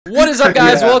What is up,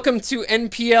 guys? Welcome to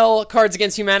NPL Cards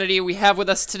Against Humanity. We have with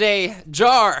us today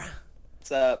Jar.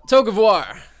 What's up?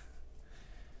 Togavoir.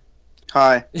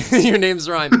 Hi. Your name's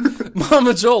rhyme.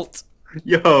 Mama Jolt.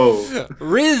 Yo.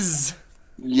 Riz.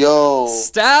 Yo.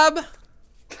 Stab.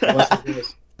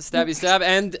 Stabby Stab.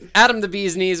 And Adam the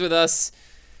Bee's Knees with us.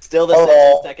 Still the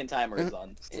same second timer is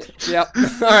on. Yep.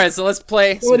 Alright, so let's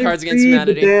play some Cards Against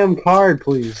Humanity. The damn card,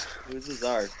 please. Who's the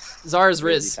Czar? Czar's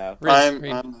Riz. I'm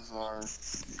Read. the czar.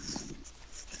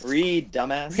 Read,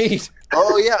 dumbass. Read.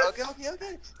 Oh yeah, okay.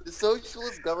 The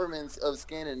socialist governments of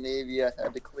Scandinavia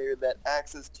have declared that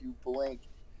access to blank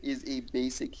is a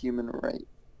basic human right.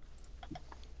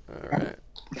 Alright.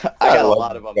 I got a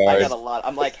lot of them. I got a lot.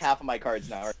 I'm like half of my cards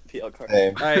now are PL cards.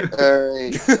 Alright.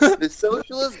 Alright. The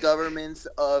socialist governments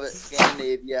of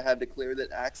Scandinavia have declared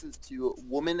that access to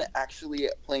women actually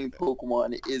playing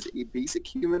Pokemon is a basic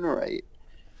human right.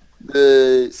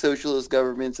 The socialist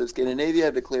governments of Scandinavia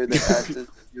have declared that access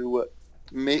to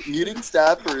muting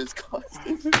staffers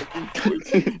constant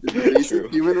is a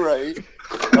basic human right.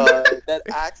 That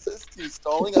access to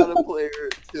stalling out a player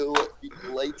till the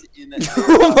light in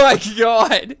Oh my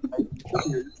god!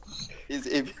 is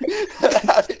a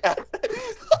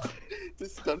the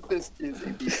Stunfisk is a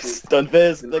basic.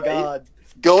 Stunfisk, the right? god.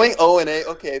 Going O&A,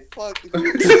 okay, fuck. I'm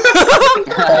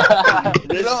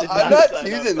not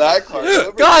choosing that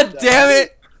card. God damn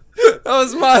it! That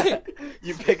was mine!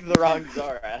 You picked the wrong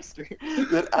Czar, Aster.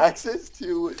 That access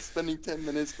to spending 10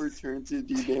 minutes per turn to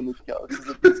do damage counts is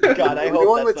a basic. God, I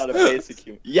hope that's not a basic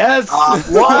human. Yes!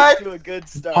 What? To a good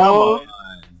start. Oh.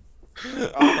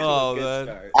 Oh, man.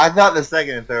 Start. I thought the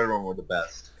second and third one were the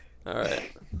best.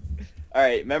 Alright.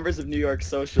 Alright, members of New York's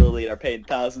social elite are paid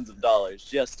thousands of dollars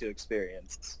just to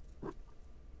experience.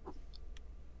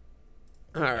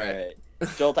 Alright.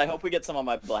 Jolt, I hope we get some on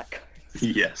my black cards.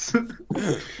 Yes.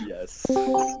 Yes.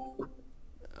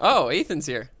 Oh, Ethan's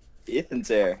here. Ethan's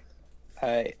here.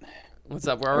 Hi. What's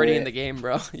up? We're already in the game,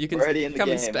 bro. You can We're already in the come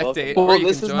and game. spectate. Welcome. or Well, you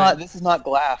this can is join. not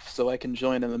Glaff, so I can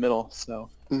join in the middle. So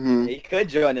You could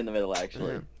join in the middle,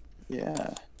 actually.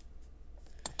 yeah.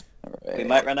 All We right.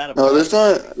 might run out of No,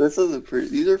 cards. this isn't pretty.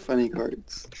 These are funny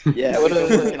cards. Yeah, we've been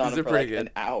working on These it are for like pretty good. an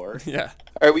hour. Yeah.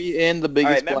 Are we in the biggest,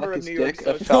 Alright, member of blackest New York dick,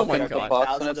 a social Oh my falcon elite with God. a are paid box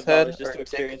on thousands its of head, dollars just or to dick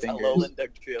experience fingers? Alolan Doug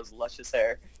Trio's luscious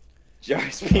hair.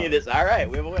 Jar's penis. Alright,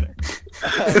 we have a winner.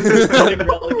 Getting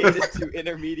relegated to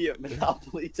intermediate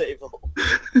Monopoly table.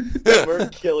 We're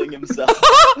killing himself.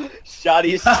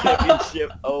 Shoddy's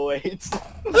championship 08.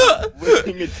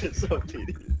 Winning a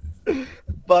disobedience.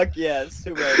 Fuck yes.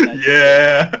 Who wrote that?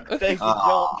 Yeah. Thank you,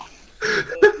 Joel.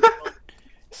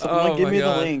 Someone Oh give my me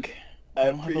God. the link. I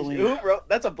don't have a appreciate. link. Who wrote?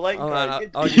 That's a blank Hold card. on,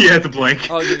 Good I'll job. give Yeah, the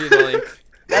blank. I'll give you the link.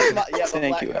 That's not. Yeah, but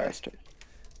Thank black you, card. Aster.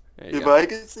 There you If go. I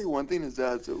could say one thing to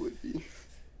Zazo, it would be.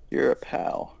 You're a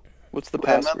pal. What's the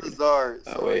I'm not the password? czar,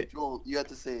 so Oh, wait. Joel, you have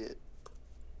to say it.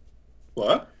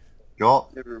 What? Joel.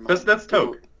 Never mind. That's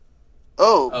Toke.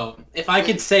 Oh, Oh, if I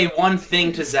could say one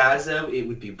thing to Zazo, it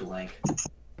would be blank.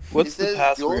 What's it the says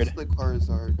password? Joel's the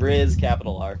Charizard. Riz,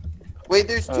 capital R. Wait,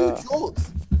 there's two Uh,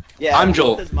 Jolts. Yeah, I'm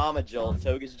Jolt Jolt. is Mama Jolt.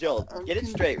 Toge is Jolt. Get it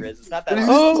straight, Riz. It's not that But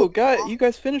hard. Oh, you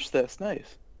guys finished this.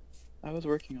 Nice. I was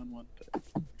working on one. But...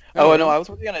 Oh, no, I was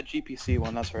working on a GPC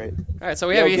one. That's right. Alright, so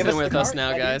we Yo, have give Ethan us the with us card,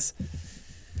 now, buddy. guys.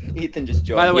 Ethan just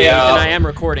joined. By the way, Yeah. Ethan, I am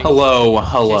recording. Hello,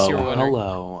 you were wondering.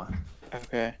 hello.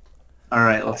 Okay.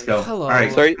 Alright, let's go. Hello.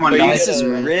 Alright, Sorry, come on, sorry, guys. this is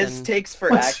Riz takes for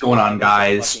What's action. going on,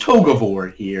 guys?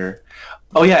 Togavore here.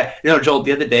 Oh yeah, Joel,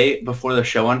 the other day before the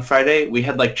show on Friday, we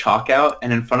had like chalk out,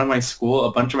 and in front of my school,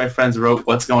 a bunch of my friends wrote,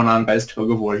 "What's going on, guys?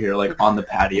 Togavore here," like on the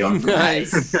patio.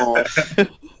 Nice. Oh,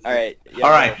 Alright.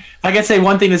 Alright, if I could say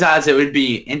one thing to Zaz, it would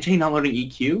be Intake not loading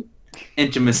EQ,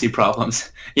 intimacy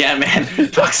problems. Yeah, man,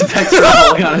 Toxapex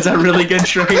Polygon is a really good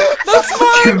trait. That's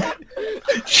mine!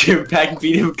 Chimpack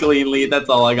beat him cleanly, that's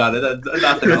all I got. That's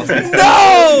nothing else.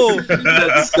 No!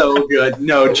 That's so good.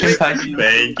 No, Chimpack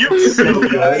Thank you. so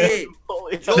good. Hey,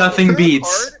 Joel, Nothing is there a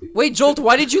beats. card? Wait, Jolt,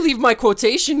 why did you leave my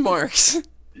quotation marks?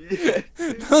 Yeah.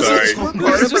 Those Sorry. are Is there a those card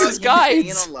are just about his you banging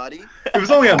guides. on Lottie? It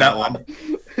was only on that one.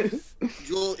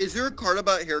 Joel, is there a card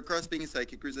about Heracross being a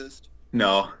psychic resist?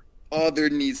 No. Oh, there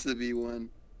needs to be one.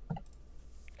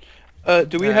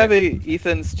 Do we have a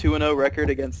Ethan's 2-0 record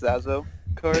against Zazo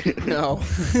card? No.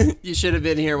 You should have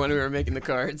been here when we were making the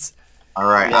cards.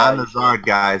 Alright, Yeah, I'm the Zard,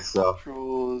 guys, so.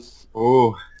 Trolls.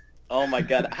 Ooh. Oh my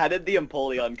god, how did the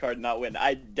Empoleon card not win?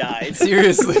 I died.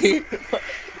 Seriously.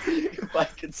 If I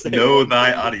could say Know one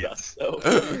thy thing, audience. So,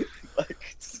 if I could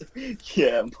say-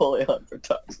 yeah, Empoleon for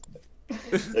Toxic.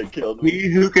 That killed me. He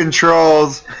who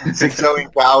controls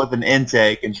 6-0 cow with an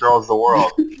intake controls the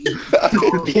world.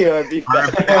 BRB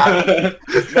Perfect.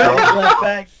 back.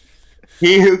 Back.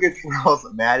 He who controls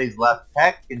Maddie's left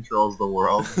pec controls the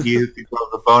world. He who controls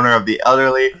the boner of the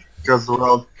elderly controls the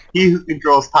world. He who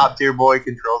controls top tier boy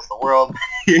controls the world.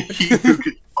 He who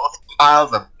controls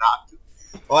piles of knots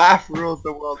laugh rules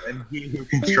the world, and he who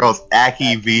controls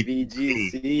Aki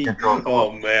VGC controls the Oh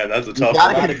world. man, that's a You tough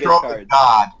gotta one. control the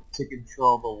god to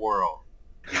control the world.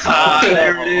 Ah,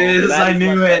 there it is. I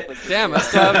knew it. Damn, I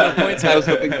still have no points. I was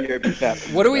hoping you'd be fat.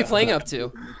 What are we playing up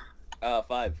to?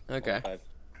 5. Okay. 5.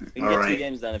 We can All get right. 2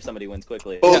 games done if somebody wins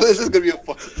quickly. Oh, this is gonna be a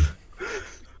fucking.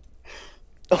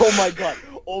 Oh my god.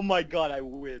 Oh my god, I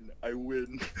win. I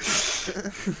win.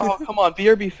 Oh, come on.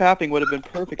 BRB fapping would have been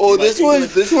perfect. Oh, My this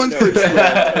English- one's for No, Trev.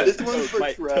 Toad, This one's Toad, for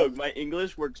my, Trev. Toad, my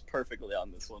English works perfectly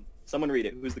on this one. Someone read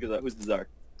it. Who's the czar?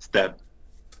 Step.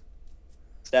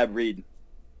 Stab, read.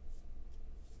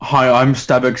 Hi, I'm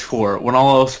StabX4. When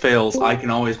all else fails, I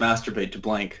can always masturbate to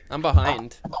blank. I'm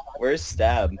behind. Where's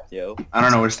Stab, yo? I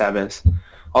don't know where Stab is.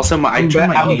 Also, I I'm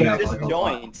turned back- my I'm game back. up. Just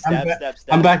join. Stab, ba- stab,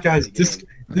 stab. I'm back, guys.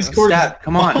 Discord, Stab,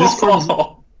 come on. Discord,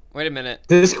 Wait a minute.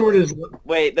 Discord is.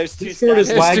 Wait, there's 2 Discord is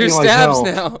stabs. There's 2 lagging like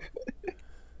stabs hell. now.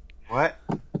 What?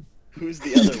 Who's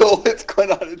the other Yo, one? what's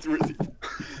going on? It's really.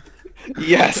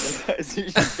 Yes.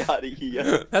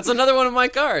 That's another one of my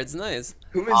cards. Nice.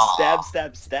 Who is Stab,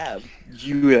 Stab, Stab?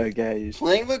 You guys.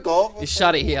 Playing with golf. You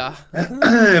shot it here.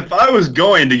 If I was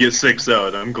going to get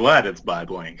 6-0'd, I'm glad it's by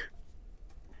blank.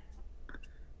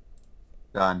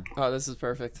 Done. Oh, this is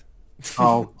perfect.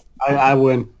 Oh, I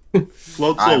win.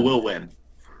 Floatzel will win.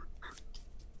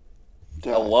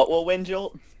 A what will win,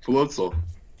 Jolt? Floatzel.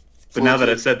 But now that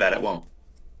I said that, it won't.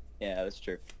 Yeah, that's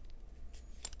true.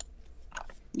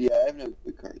 Yeah, I have no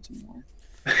good cards anymore.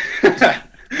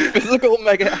 Physical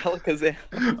Mega Alakazam.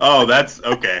 Oh, that's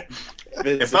okay.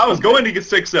 If I was going to get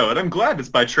 6-0'd, I'm glad it's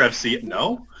by Trev C.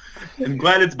 No? I'm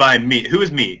glad it's by me. Who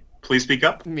is me? Please speak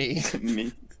up. Me.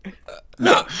 Me.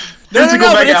 No. No, Physical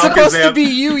but Mega it's supposed to Alakazam be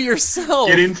you yourself.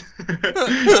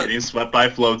 Getting swept by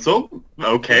Floatzel.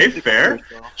 Okay, fair.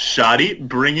 Shoddy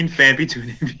bringing Fampy to an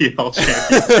NPL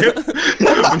championship.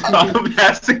 Without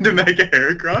passing to Mega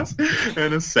Heracross.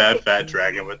 And a sad fat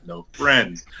dragon with no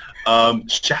friends.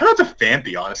 Shout out to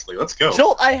Fampy, honestly. Let's go.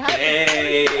 Jolt, I have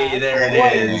Hey, there it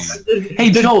What? is. Hey,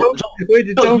 Joel, Wait,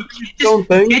 did Joel, don't you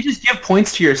think? can't just give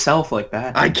points to yourself like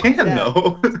that. I can,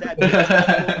 though. Stab, do you want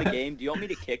to win the game? Do you want me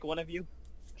to kick one of you?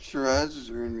 Shiraz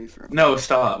has ruined me from. No,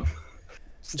 stop.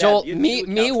 Stab, Joel, you have me 2 accounts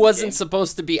in the wasn't game.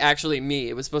 supposed to be actually me.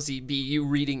 It was supposed to be you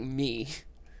reading me.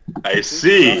 I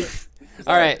see.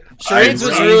 All right, charades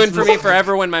was I- ruined for me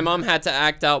forever when my mom had to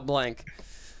act out blank.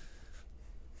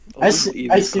 I see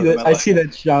that. I see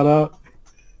that shout out.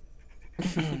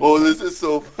 Oh, this is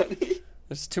so funny.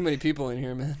 There's too many people in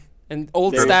here, man. And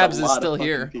old There's a Stabs is lot of still fucking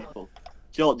here. people.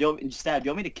 Joel, Stab, do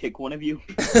you want me to kick one of you?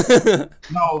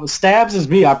 No, Stabs is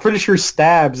me. I'm pretty sure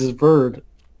Stabs is Bird.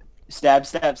 Stab,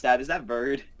 Stab, Stab. Is that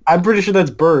Bird? I'm pretty sure that's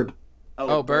Bird.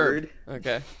 Oh, Bird.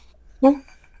 Okay. I'm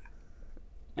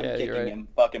Yeah, kicking you're right. him.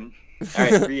 Fuck him.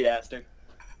 Alright, read, Aster.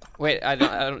 Wait, I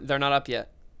don't. They're not up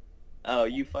yet. Oh,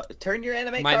 you turn your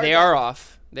anime cards They are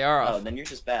off. They are Oh, off. then you're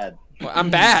just bad. Well, I'm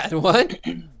bad. What?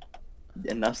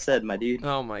 Enough said, my dude.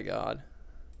 Oh my god.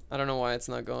 I don't know why it's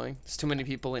not going. There's too many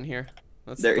people in here.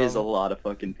 That's the There is a problem. lot of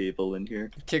fucking people in here.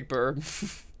 Kick Bird.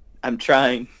 I'm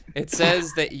trying. It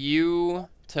says that you,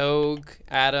 Togue,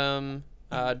 Adam,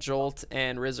 Jolt,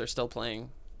 and Riz are still playing.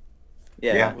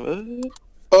 Yeah. What?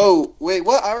 Oh, wait,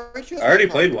 what? I already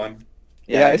played one.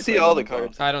 Yeah, I just see played all one the card.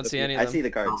 cards. I don't see any of I them. see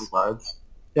the cards. Cards.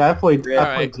 Yeah, I played. Yeah. I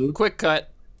Alright, played too. quick cut.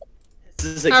 This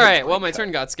is a Alright, good well, my card.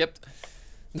 turn got skipped.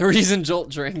 The reason Jolt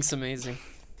drink's amazing.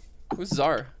 Who's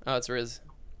Czar? Oh, it's Riz.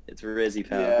 It's Rizzy,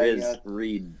 pal. Yeah, Riz, yeah.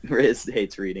 read. Riz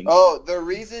hates reading. Oh, the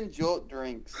reason Jolt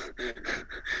drinks.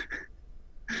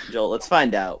 Jolt, let's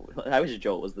find out. I wish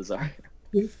Jolt was the czar.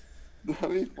 That'd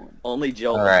be fun. Only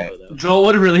Jolt All would right. know, though. Joel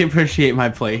would really appreciate my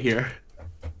play here.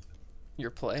 Your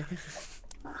play.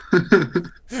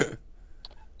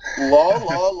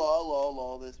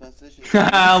 Lol, this message is...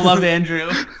 I love Andrew.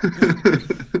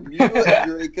 You,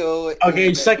 Draco... Okay,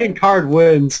 and second card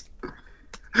wins.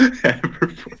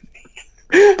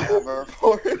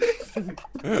 Everforth.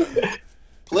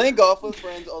 Playing golf with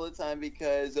friends all the time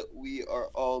because we are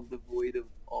all devoid of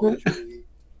all joy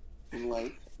in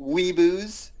life.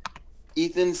 Weeboos,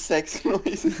 Ethan's sex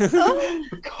noises,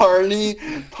 Carney,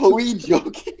 Poey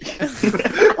joking.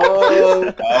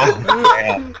 Oh,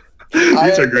 man.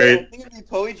 These are great. I think it'd be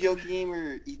Poey joking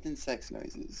or Ethan's sex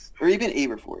noises, or even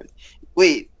Aberforth.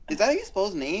 Wait, is that how you spell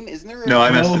his name? Isn't there? No,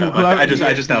 I messed it up. I just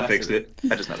Yeah. now fixed it.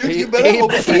 I just now Dude, fixed you it. better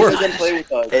hope Abe he Forth. doesn't play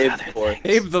with us. Aberforth.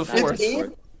 Abe the It's Fourth.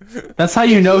 Abe? That's how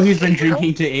you know he's been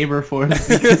drinking to Aberforth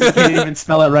because he can't even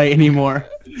spell it right anymore.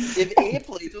 If A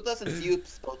plays with us and see you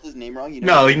spelled his name wrong, you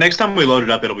know. No, like, next time we load it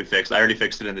up, it'll be fixed. I already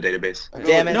fixed it in the database.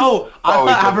 Damn it. No, I Oh,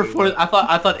 thought we Aberforth.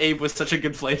 I thought Abe was such a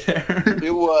good play there.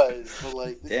 It was, but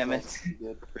like. this Damn is it. also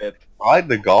good. Rip. I like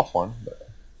the golf one.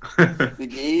 The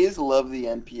gays love the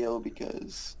NPL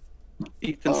because.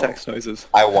 Ethan Oh. sex noises.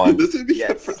 I won. This would be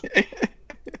Yes.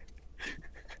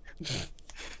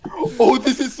 Oh,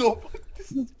 this is so fun.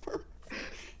 This is perfect.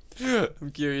 I'm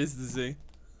curious to see.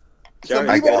 Some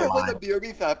Sorry, people got have like mine. a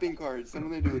BRB fapping card.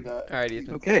 Something to do with that. Alright,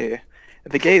 Ethan. Okay.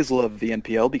 The gays love the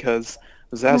NPL because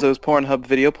Zazo's Pornhub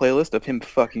video playlist of him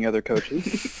fucking other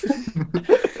coaches.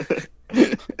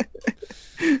 Being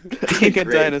a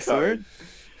Great dinosaur. card.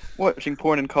 Watching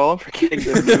porn and call and forgetting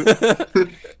their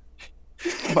mood.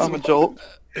 Mama Jolt.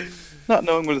 Not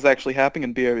knowing what is actually happening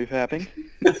in BRB fapping.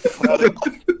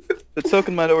 The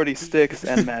token minority sticks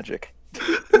and magic.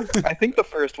 I think the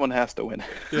first one has to win.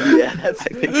 Yeah, that's.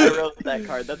 I wrote that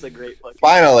card. That's a great fucking.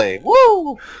 Finally!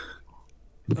 Woo!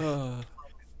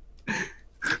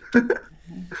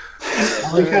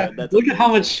 Look at how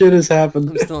much shit has happened.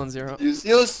 I'm still on 0.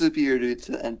 UCL is superior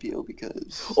to NPL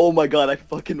because. Oh my god, I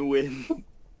fucking win.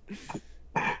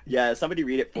 Yeah, somebody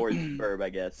read it for Verb, I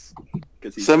guess.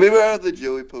 Cause he's... Somebody were out the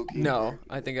Joey poking. No,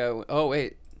 I think I. Oh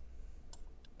wait.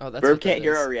 Oh, that's. Verb what can't that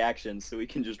hear is. our reactions, so we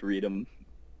can just read them.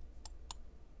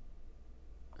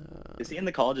 Is he in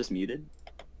the call just muted?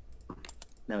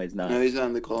 No, he's not. No, he's not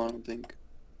on the call, I don't think.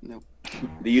 Nope.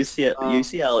 The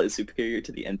UCL is superior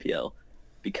to the NPL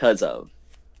because of.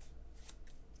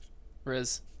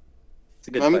 Riz. It's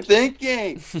a good I'm question.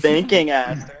 thinking! Thinking,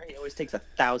 Aster. He always takes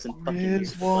 1,000 fucking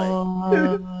years to play.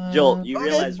 Jolt, you Okay,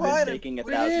 realize Riz fine. taking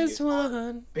 1,000 years Riz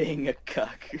won. being a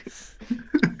cuck.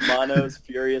 Mono's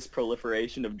furious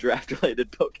proliferation of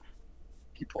draft-related Pokemon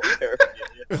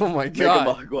paraphernalia. Oh my Mega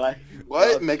god. Mogwai.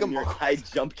 What? Mega Junior Mogwai? high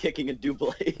jump kicking a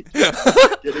Doublade.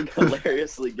 Getting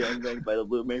hilariously gangbanged by the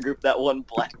Blue Man Group. That one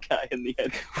black guy in the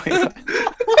end.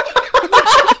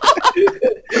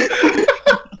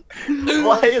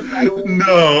 Why is that?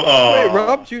 No, Wait,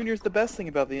 Rob Jr. is the best thing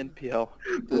about the NPL.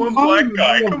 one black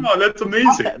guy. Come on, that's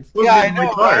amazing. Yeah, I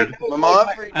know, Card. My mom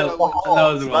freaked I out.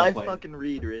 was My well played. fucking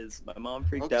read, Riz. My mom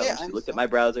freaked Okay, out when she I'm looked at sorry. my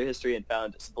browser history and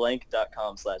found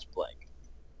blank.com/blank.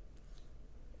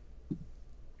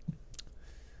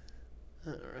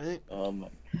 Alright.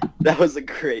 That was a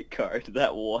great card.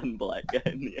 That one black guy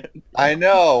in the end. I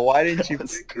know. Why didn't you? That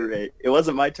was great. It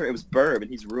wasn't my turn. It was Burb, and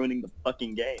he's ruining the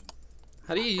fucking game.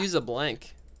 How do you use a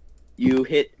blank? You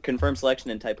hit confirm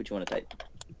selection and type what you want to type.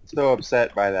 So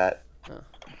upset by that. I'm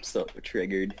so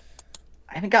triggered.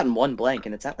 I haven't gotten one blank,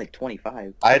 and it's at like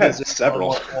 25. I had just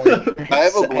several. I have a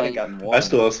haven't blank. gotten I one.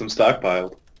 still have some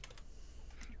stockpiled.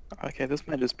 Okay, this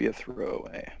might just be a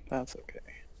throwaway. That's okay.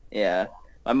 Yeah.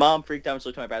 My mom freaked out when she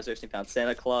looked at my browser and found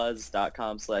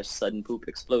SantaClaus.com/sudden poop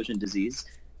explosion disease.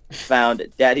 Found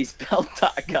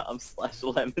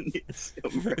daddysbelt.com/lemon the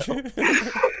assumer.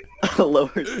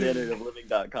 Lower standard of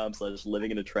living.com/living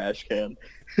in a trash can.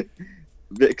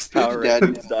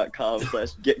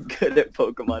 VixPowerRankings.com/get good at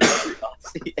Pokemon every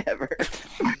Aussie ever.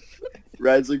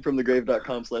 Rising from the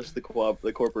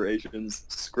grave.com/the corporations.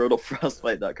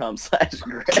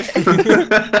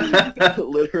 Scrotalfrostbite.com/Greg.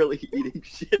 Literally eating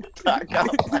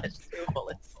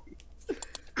shit.com/2bullets.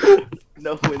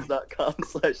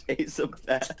 NoWins.com/Ace of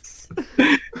Bass.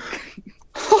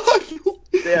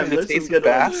 Damn, And it's there's some Ace of good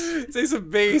Bass? ones. Say some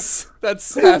bass. That's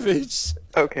savage.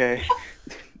 Okay.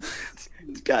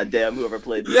 Goddamn, whoever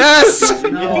played this. Yes!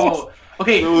 No.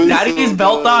 Okay, It was so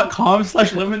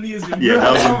daddysbelt.com/lemon the assumer. Yeah,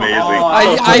 that was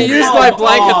amazing. I used my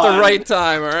blank at the right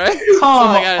time, alright? That's all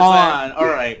I Come gotta on. All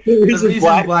right. The reason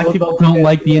black people don't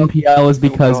like the NPL is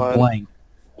because God. blank.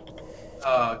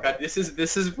 Oh god, this is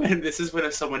when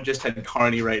if someone just had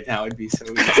Carney right now, it'd be so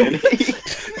easy.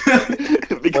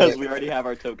 Because we already have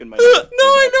our token. No,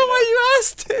 I know why you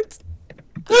asked it.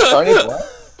 Carney's what?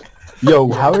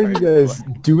 Yo, how are you guys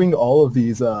doing all of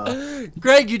these?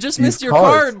 Greg, you just These missed your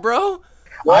cards. card, bro.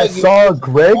 I saw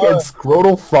Greg and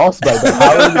Scrotal Frostbite. But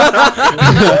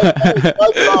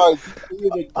how are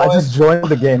you... I just joined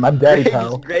the game. I'm Daddy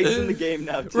Pal. Greg's in the game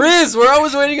now, too. Riz, we're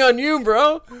always waiting on you,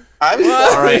 bro. I'm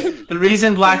What? All right. The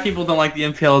reason black people don't like the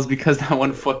NPL is because that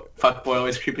one fuck boy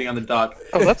always creeping on the dock.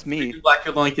 Oh, that's me. Black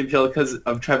people don't like the NPL because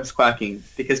of Travis quacking,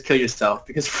 because kill yourself,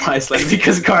 because Fry's like,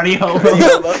 because Carney Hobo,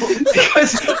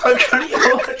 because Carney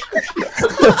Hobo.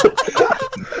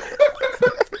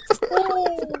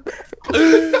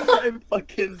 I'm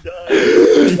fucking done.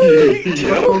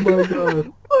 Oh my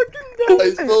god. I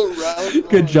spelled round.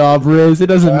 Good job, Riz. It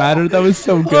doesn't matter. That was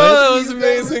so good. Oh, that was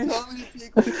amazing.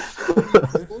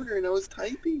 Order and I was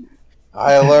typing.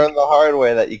 I learned the hard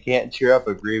way that you can't cheer up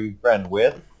a grieving friend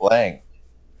with blank.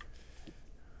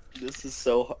 This is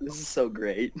so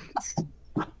great.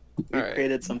 We Alright.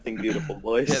 created something beautiful,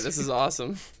 boys. Yeah, this is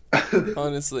awesome.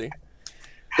 Honestly.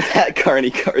 That Carney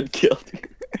card killed me.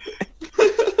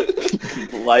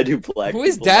 Why do black Who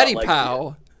is people not Daddy like Pow?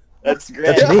 me? That's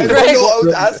great. That's me. I don't know, I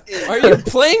was asking. Are you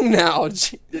playing now?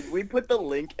 Did we put the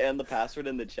link and the password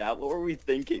in the chat? What were we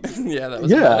thinking? Yeah, that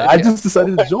was a Yeah, good I idea. just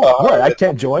decided to join. What? I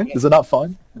can't join? Is it not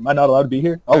fun? Am I not allowed to be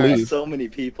here? I'll Alright, leave. So many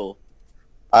people.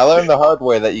 I learned the hard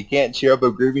way that you can't cheer up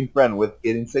a grieving friend with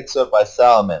getting 6-0 by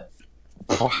Salomon.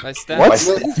 Nice What?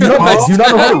 stats. Do you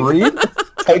not know how to read?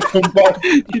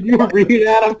 Did you read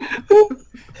Adam?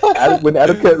 When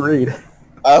Adam can't read.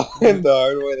 I learned the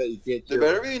hard way that you can't There cheer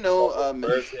better up be no first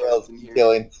minions fails in here.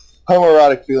 killing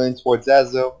homoerotic feelings towards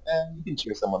Azo, and you can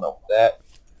cheer someone up with that.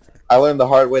 I learned the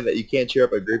hard way that you can't cheer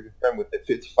up a grieving friend with a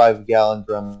 55-gallon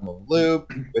drum of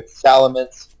lube, with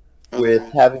Salomons, with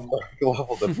having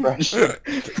level depression.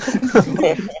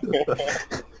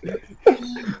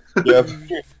 Yep.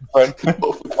 Going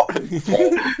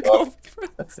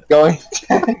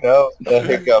to know the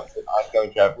hiccups and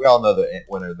ongoing traffic. We all know the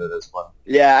winner of this one.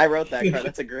 Yeah, I wrote that card.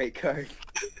 That's a great card.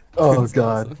 Oh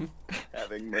god.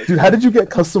 Having mercy. Dude, how did you get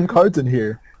custom cards in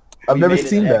here? I've We never made an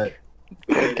seen that. egg.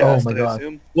 Oh Podcast, my I God.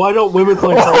 assume. Why don't women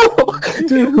play?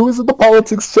 Dude, who was in the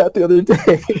politics chat the other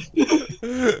day?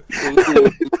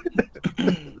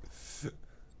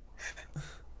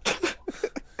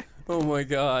 Oh my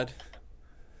god.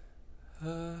 This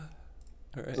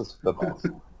Alright. is the best.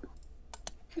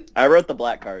 I wrote the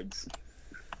black cards.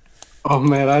 Oh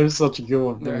man, I was such a good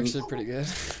one. They're man. actually pretty good.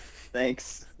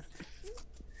 Thanks.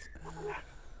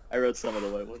 I wrote some of the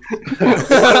white ones.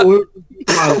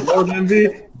 My Lord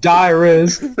Envy, Die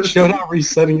Riz, Showdown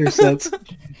resetting your sets.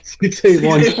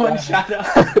 681 Shut up.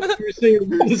 You're singing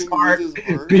Riz Heart, Loses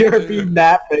word. BRB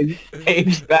napping,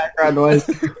 Page background noise,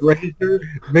 Razor,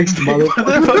 mixed mother.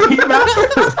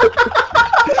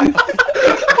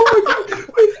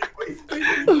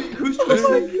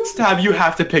 Stab, you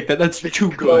have to pick that. That's too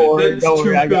Don't good. worry, That's don't too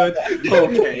worry, I got good.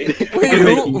 Okay. Wait, I'm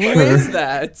who making is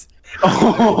that?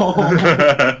 Oh.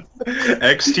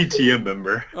 XTTM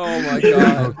member. Oh my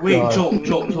god. Wait, God.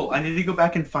 Joel, I need to go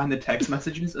back and find the text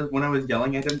messages of when I was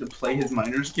yelling at him to play his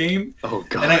minors game, Oh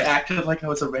god. and I acted like I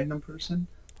was a random person.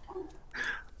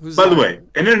 Who's By the that? way,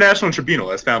 an international tribunal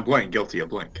has found Blank guilty of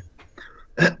Blank.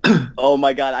 Oh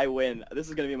my god, I win. This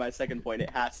is gonna be my second point. It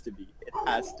has to be. It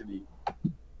has to be.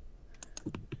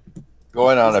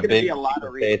 Going on There's a gonna be big a lot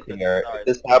of faith reasons. here. Sorry. If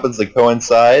this happens to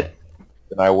coincide,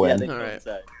 then I Yeah, win. they Alright.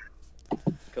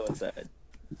 coincide.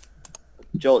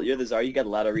 Joel, you're the czar. You got a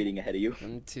lot of reading ahead of you.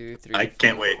 1, 2, 3, I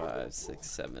can't 4, wait. 5, 6,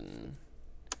 7.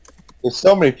 There's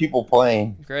so many people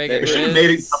playing. Greg, There We it should have made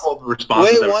a is. couple of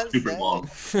responses Wait that were one super second. long.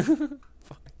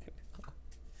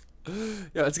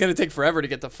 Yeah, it's gonna take forever to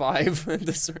get to 5 at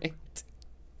this rate.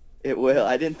 It will.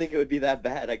 I didn't think it would be that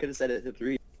bad. I could have said it to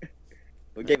 3.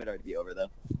 The game would already be over though.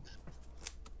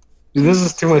 Dude, this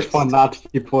is too much fun not to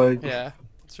keep playing. Yeah,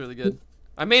 it's really good.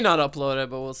 I may not upload it,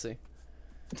 but we'll see.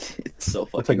 It's so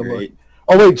I'll take fucking a look. great.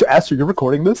 Oh wait, Aster, you're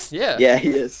recording this? Yeah. Yeah, he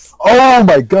is. Oh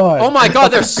my god. Oh my god,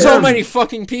 there's so many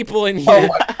fucking people in Oh here.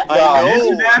 my The god.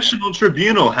 International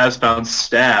Tribunal has found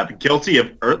Stab guilty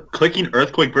of clicking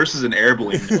earthquake versus an air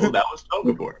balloon. No, that was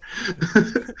Togavor.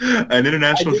 An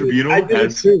International Tribunal I did it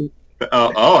has... too.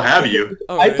 Oh, have you?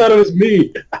 Oh, I right. thought it was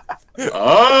me.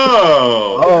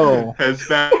 Oh! Oh. Has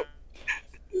found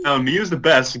me as the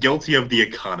best, guilty of the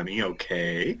economy,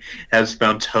 okay. Has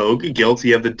found Togue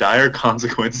guilty of the dire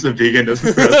consequences of being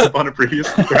impressed upon a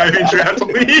previous driving draft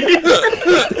lead.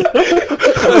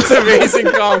 That's an amazing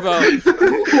combo.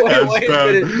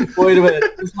 Wait a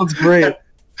minute. This one's great.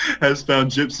 Has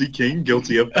found Gypsy King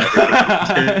guilty of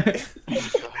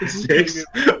 6,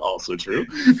 also true.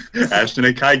 Ashton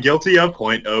Akai guilty of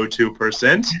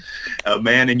 0.02%. A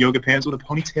man in yoga pants with a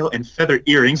ponytail and feather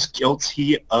earrings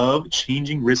guilty of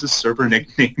changing Riz's server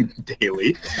nickname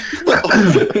daily.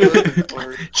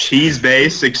 Cheese Bay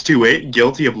 628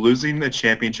 guilty of losing the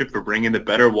championship for bringing the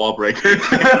better wall breaker.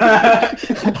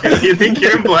 You think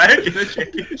you're black in the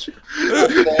championship?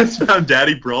 Has found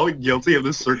Daddy Brawl guilty of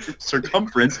the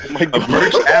circumference of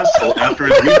Merch's asshole after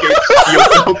his weekend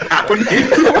steel pounding.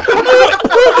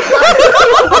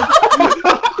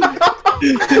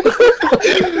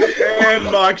 And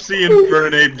Moxie and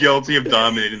Fernade guilty of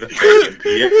dominating the fake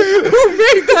NPL. Who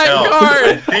made that Hell, I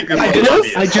card? think this I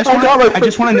is just, obvious. I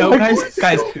just want to know,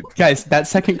 guys, that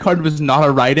second card was not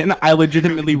a write-in. I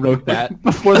legitimately wrote that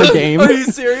before the game. Are you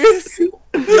serious?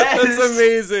 That's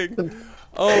amazing.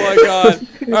 Oh my god.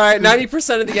 Alright,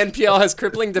 90% of the NPL has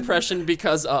crippling depression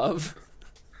because of...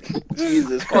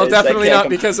 Jesus Christ. Well, I definitely can't not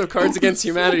because of Cards Against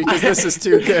Humanity, because this is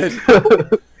too good.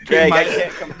 Greg, I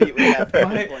can't compete with that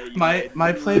play.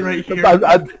 My play right here.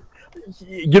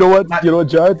 You know what,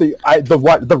 John?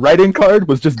 The writing card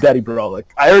was just Daddy Brawlic.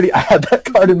 I had that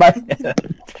card in my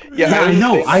hand. Yeah,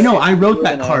 I know. I wrote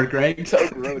that card, Greg.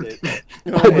 Toad wrote it.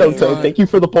 I know, Toad. Thank you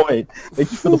for the point.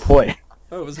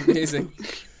 That was amazing.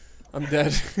 I'm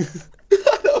dead.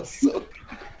 That was so...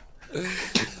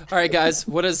 All right, guys.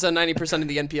 What does 90% of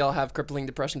the NPL have crippling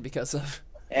depression because of?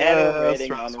 And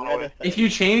rating on Reddit. If you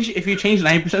change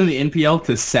 90% of the NPL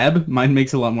to Seb, mine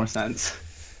makes a lot more sense.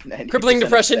 Crippling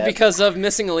depression because of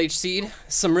missing a leech seed,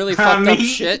 some really fucked up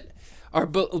shit, our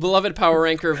beloved power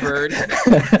ranker Verd,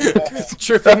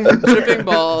 tripping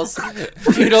balls,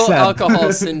 fetal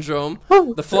alcohol syndrome,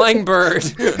 the flying bird,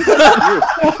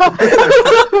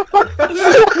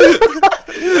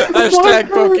 hashtag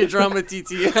Pokedrama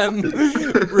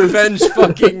TTM, revenge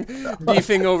fucking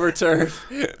beefing over turf.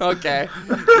 Okay,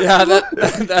 yeah,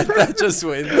 that just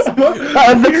wins.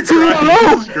 That's 2 in a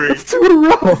row. That's 2 in a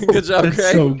row. Good job, That's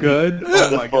Craig. so good.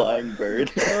 Oh my god. Flying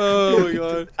bird. Oh my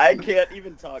god. I can't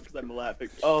even talk because I'm laughing.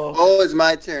 Oh, it's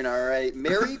my turn, alright.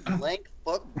 Marry blank,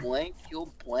 fuck blank,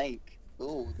 kill blank.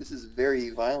 Oh, this is very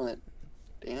violent.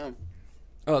 Damn.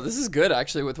 Oh, this is good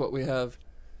actually with what we have.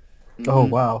 Oh,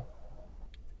 wow.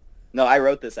 No, I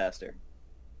wrote this, Aster.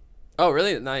 Oh,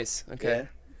 really? Nice. Okay.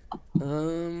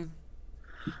 Yeah.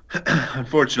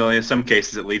 Unfortunately, in some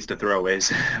cases it leads to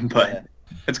throwaways, but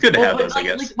it's good to have those, I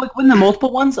guess. Like when the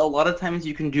multiple ones, a lot of times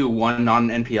you can do one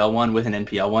non-NPL one with an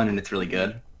NPL one, and it's really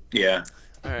good. Yeah.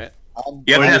 All right.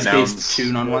 Yeah, Or in having this nouns, case,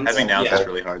 2 non-ones. having nouns Yeah. is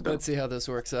really hard, though. Let's see how this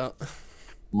works out.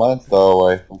 Mine's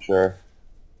throwaway, I'm sure.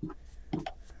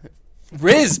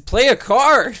 Riz, play a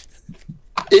card.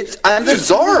 I'm the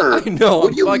czar. I know. What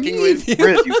I'm do you fucking mean? with you.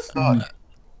 Riz, you suck.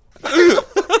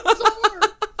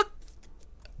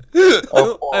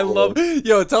 I love.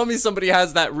 Yo, tell me somebody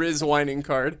has that Riz whining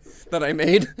card that I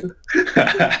made.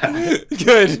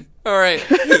 Good. All right.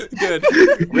 Good.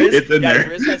 Riz, It's in there.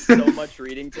 Riz has so much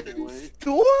reading to do.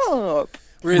 Stop.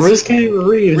 Riz can't even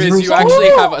read. Riz, you actually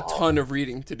have a ton of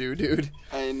reading to do, dude.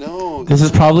 I know. This is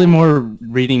probably more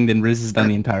reading than Riz has done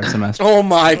the entire semester. Oh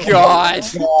my god.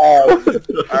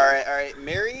 Alright.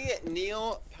 Marry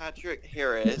Neil Patrick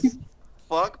Harris.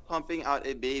 Fuck pumping out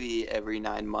a baby every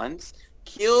 9 months.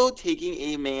 Kill taking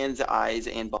a man's eyes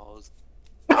and balls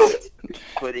out.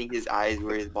 Putting his eyes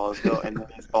where his balls go and then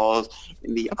his balls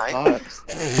in the eye.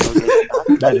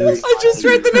 That is. I just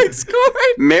read the next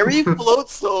card. Marry float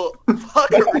so fuck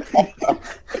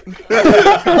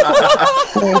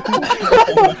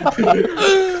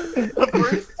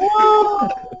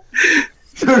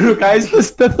So guys, this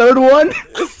is the third one.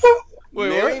 Wait,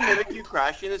 Marry what? mimic you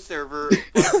crashing the server,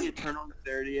 fuck the eternal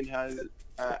clarity and has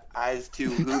eyes to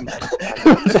whom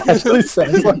It actually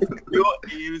sounds like. who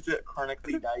aims at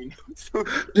chronically diagnosed.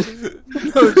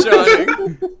 No, Johnny.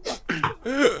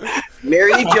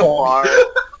 Marry Jafar,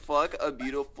 fuck a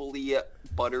beautifully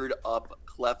buttered up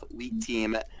clef weak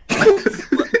team.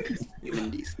 Human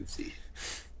decency.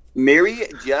 Marry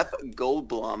Jeff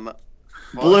Goldblum.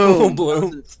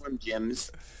 Goldblum. Slim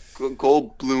Jims.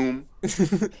 Goldblum.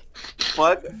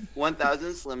 Fuck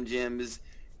 1,000 Slim Jims.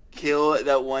 Kill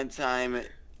that one time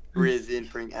Riz didn't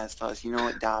bring S-Toss. You know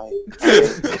what? Die.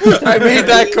 I made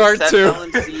that card Seth too.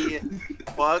 LNC,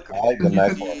 fuck I like the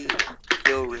next Riz.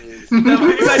 Kill Riz. That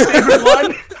might be my favorite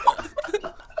one.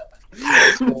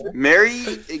 Marry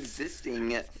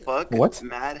existing. Fuck What?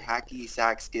 mad hacky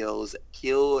sack skills.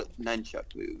 Kill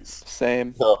nunchuck moves.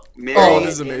 Same. Marry Oh,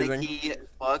 this is amazing. Anarchy,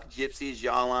 fuck Gypsy's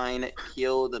jawline.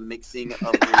 Kill the mixing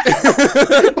of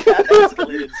That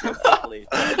escalated so quickly.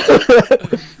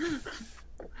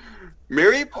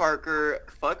 Mary Parker,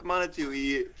 fuck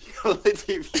Monotui, kill the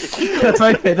TV. That's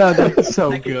my favorite. That's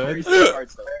so good.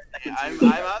 I'm either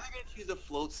gonna choose a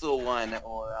float soul one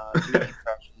or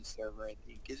crash the server. I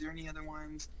think. Is there any other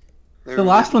ones? The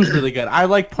last one's really good. I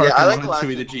like Parker I like the last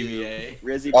Monotui, the one, too. GBA.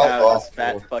 Rizzy Oh, Pow has oh,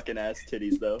 fat oh. fucking ass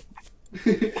titties though.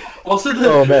 Also,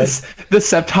 Oh, man. the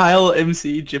Septile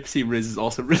MC Gypsy Riz is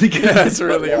also really good. Yeah, that's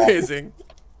really amazing.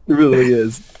 It really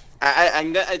is.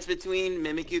 It's between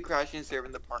Mimikyu, Crash and Server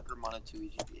and the Parker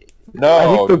Monotui GBA. No.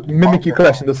 I think the Mimikyu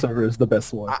Clash in the server is the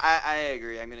best one. I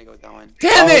agree. I'm gonna go with that one.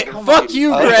 Damn it! Fuck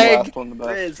you, I like the Greg. last one the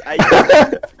best.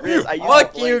 Riz, I used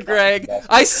Fuck to you, blank Greg.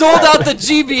 I sold out the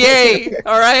GBA.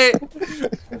 All right.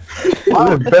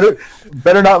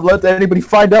 Better not let anybody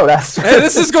find out, Aster. Hey,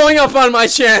 this is going up on my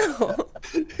channel.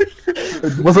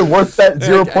 Was it worth that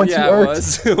 0 points yeah, you it earned?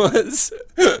 was. It was.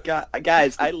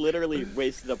 Guys, I literally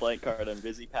wasted a blank card on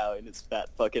Rizzy Pow and his fat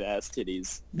fucking ass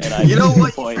titties. And I You know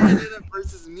what? You point. started it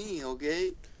versus me,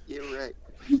 okay? Get right.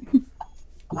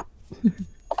 All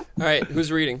right,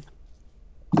 who's reading?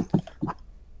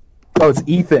 Oh, it's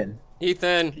Ethan.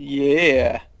 Ethan,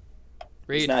 Yeah.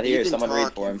 He's read. not here. Ethan Someone read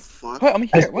talk, for you him. fuck. What? I'm I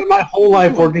here. spent my whole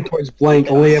life working towards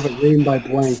blank, only have it ruined by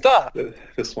blank. Stop.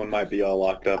 This one might be all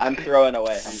locked up. I'm throwing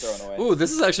away. Ooh,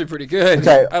 this is actually pretty good.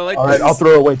 Okay, I like alright, this. I'll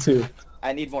throw away too.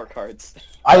 I need more cards.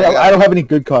 I don't have any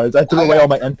good cards. I threw away all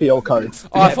my NPL cards.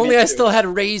 Oh, if Yeah, only me I too. still had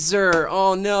Razor.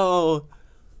 Oh no.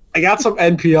 I got some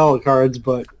NPL cards,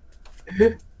 but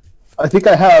I think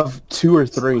I have 2 or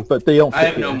 3, but they don't fit I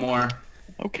have no here. more.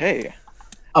 Okay.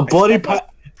 a bloody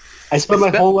I spent my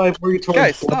whole life working towards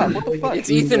Guys, stop. What the fuck? It's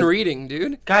Ethan reading,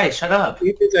 dude. Guys, shut up.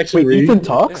 Ethan's actually Wait, reading. Ethan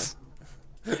talks?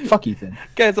 Fuck Ethan.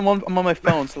 Guys, I'm on my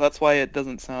phone, so that's why it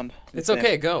doesn't sound. It's the same.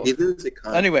 okay, go. Ethan's a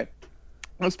cunt. Anyway,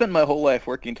 I've spent my whole life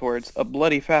working towards a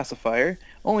bloody pacifier,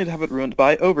 only to have it ruined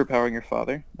by overpowering your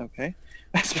father. Okay.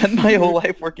 I spent my whole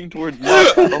life working towards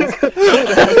mob battles.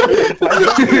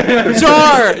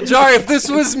 Jar, if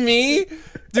this was me,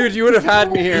 dude, you would have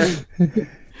had me here.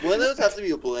 One of those has to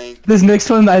be a blank. This next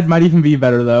one might even be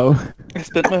better though. I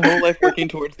spent my whole life working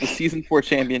towards the Season 4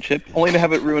 championship, only to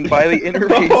have it ruined by the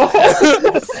interface. Also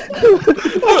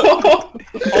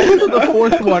the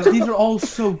fourth one. These are all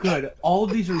so good. All of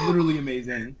these are literally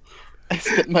amazing. I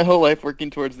spent my whole life working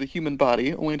towards the human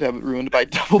body, only to have it ruined by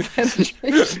double penetration.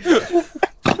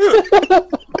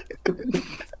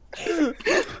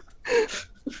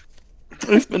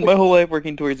 I spent my whole life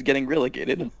working towards getting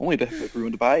relegated, only to have it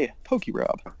ruined by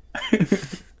Pokerob.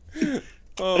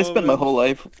 I spent my whole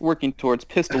life working towards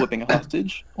pistol whipping a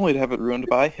hostage, only to have it ruined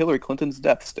by Hillary Clinton's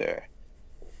death stare.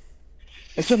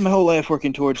 I spent my whole life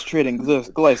working towards trading the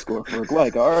Gliscor for a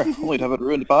Gligar, only to have it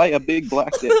ruined by a big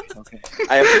black dick. Okay.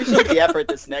 I appreciate the effort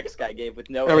this next guy gave with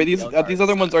no. Alright, these NPL cards. these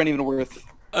other ones aren't even worth.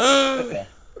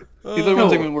 These other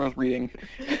ones aren't even worth reading.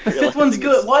 The fifth one's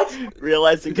good. What?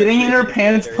 Realizing Getting in her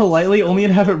pants politely only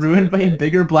to have it ruined by a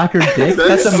bigger, blacker dick?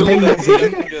 That's That's so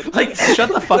amazing. Like,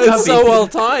 shut the fuck up. That's so Ethan. well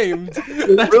timed.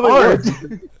 That's hard.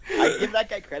 I give that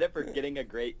guy credit for getting a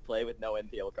great play with no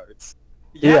NPL cards.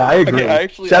 Yeah, I agree. Okay, I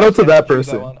actually Shout out to have that choose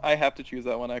person. one. I have to choose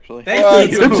that one actually.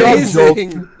 Thank you. Good job, Joel.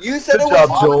 Amazing. You said Good it was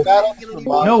job,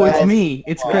 Joel. No, it's me.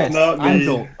 It's Chris. Not I'm me.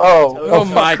 Joel. Oh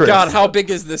my Chris. god, how big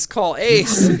is this call?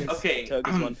 Ace. Okay. Tug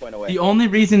is 1 point away. The only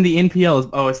reason the NPL is...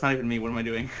 Oh, it's not even me. What am I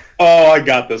doing? Oh, I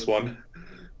got this one.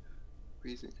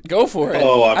 Go for it.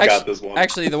 Oh, I've got this one.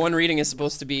 Actually, the one reading is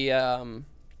supposed to be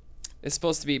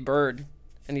Bird,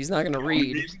 and he's not gonna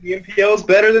read. The NPL is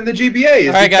better than the GBA.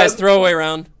 All right, guys, throwaway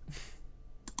round.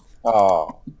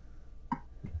 Oh.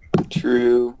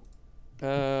 True.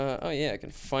 Oh yeah, I can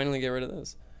finally get rid of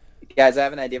this. Guys, I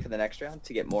have an idea for the next round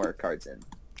to get more cards in.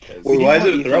 'Cause- Well, why is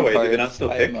it a Ethan throwaway? Do they cards, not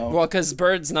still I pick? don't know. Well, because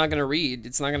Bird's not gonna read.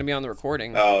 It's not gonna be on the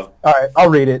recording. Oh. Alright, I'll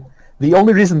read it. The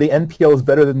only reason the NPL is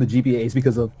better than the GBA is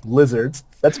because of lizards.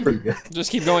 That's pretty good.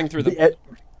 Just keep going through them.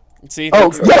 See?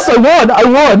 Oh, yes, I won!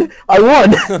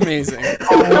 Amazing.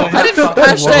 How did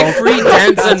hashtag free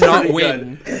Danza not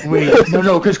win? Wait,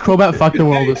 no, because Crobat Fuck the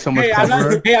World is so much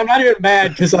cleverer. I'm not even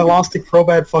mad because I lost to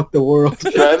Crobat Fuck the World.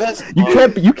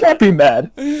 You can't be mad.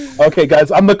 Okay,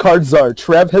 guys, I'm the card czar.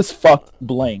 Trev has fucked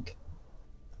blank.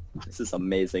 This is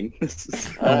amazing. This is...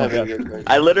 I don't have any good cards.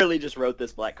 I literally just wrote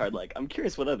this black card like, I'm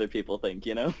curious what other people think,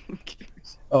 you know?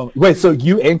 Oh, wait, so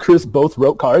you and Chris both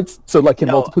wrote cards? So, like, can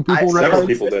No, multiple people write several cards?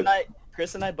 people did.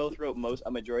 Chris and I both wrote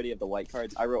a majority of the white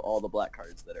cards. I wrote all the black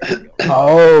cards that are.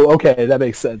 Oh, okay, that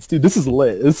makes sense. Dude, this is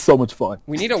lit. This is so much fun.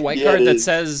 We need a white Yeah, card it that is.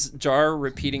 says Jar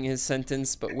repeating his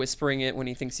sentence but whispering it when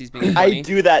he thinks he's being I funny.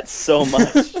 do that so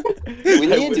much. We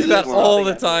need I to do that more all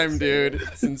often. the time, dude.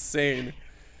 It's insane.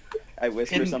 I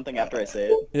whisper something after I say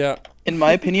it. Yeah. In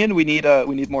my opinion, we need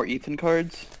more Ethan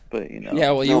cards, but you know. Yeah,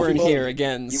 well, you No, weren't people- here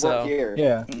again, You so. weren't here.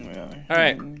 Yeah. All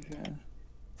right.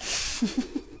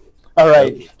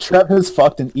 Alright, Trev has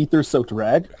fucked an ether-soaked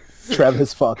rag. Trev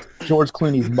has fucked George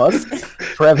Clooney's musk.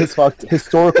 Trev has fucked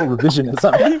historical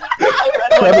revisionism.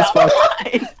 Trev has fucked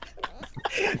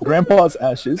Grandpa's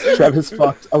ashes. Trev has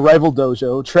fucked a rival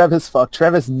dojo. Trev has fucked.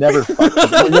 Trev has never fucked.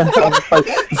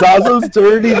 Zazo's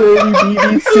dirty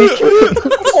BBC.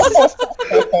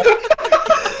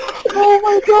 Oh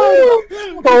my god!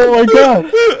 Oh my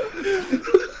god!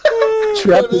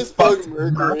 Trev has fucked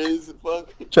Merc.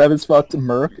 Trev has fucked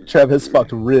Merc. Trev has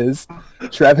fucked Riz.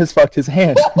 Trev has fucked his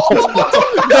hand.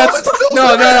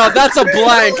 No, that's a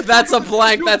blank. That's a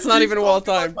blank. That's not even well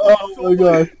timed. Oh my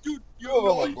god. You of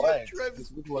them are blank.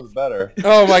 Which one's better?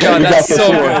 Oh my god, that's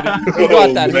so good. Who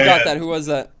got that? Who man. got that? Who was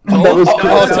that? That was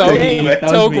Oh, Togue.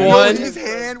 Togue won. His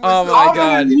hand Oh was my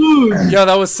god. Yo,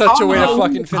 that was such a way to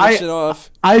fucking finish it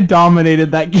off. I dominated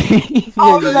that game.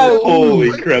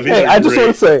 Holy crap! Hey, I just want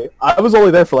to say, I was only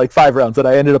there for like 5 rounds, and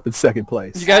I ended up in 2nd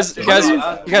place. You guys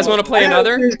want to play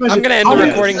another? I'm gonna end the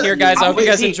recording here, guys. I hope you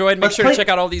guys enjoyed. Make sure to check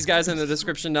out all these guys in the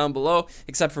description down below,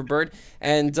 except for Bird.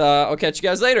 And I'll catch you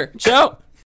guys later. Ciao.